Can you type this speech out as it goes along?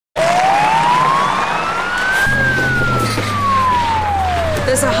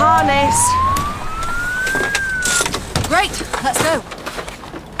There's a harness. Great, let's go.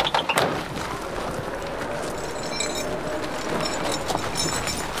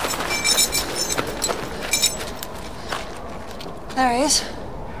 There he is.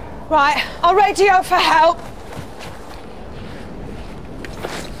 Right, I'll radio for help.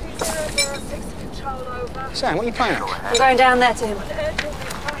 Sam, what are you playing at? I'm going down there to him.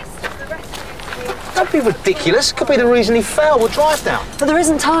 Don't be ridiculous. Could be the reason he fell. We'll drive down. But there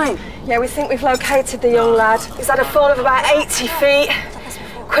isn't time. Yeah, we think we've located the young lad. He's had a fall of about 80 feet.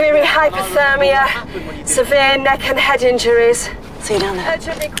 Query hypothermia, severe neck and head injuries. See you down there.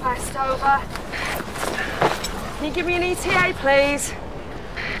 Urgent request, over. Can you give me an ETA, please?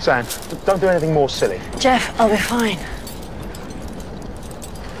 Sam, don't do anything more silly. Jeff, I'll be fine.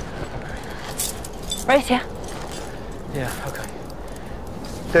 Right, yeah? Yeah, OK.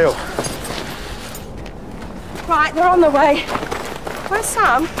 Deal. Right, they're on the way. Where's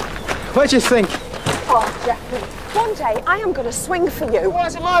Sam? What do you think? Oh, Jeffrey, one day I am going to swing for you. Why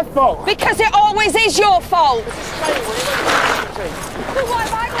is it my fault? Because it always is your fault. It's a shame when you wait for the rescue team. Well, why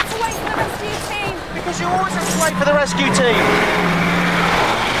have I got to wait for the rescue team? Because you always have to wait for the rescue team.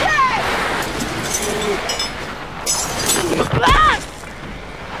 Jeff!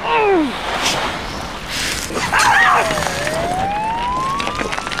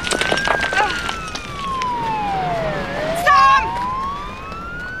 Sam!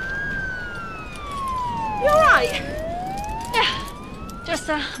 You all right? Yeah, just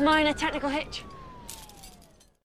a minor technical hitch.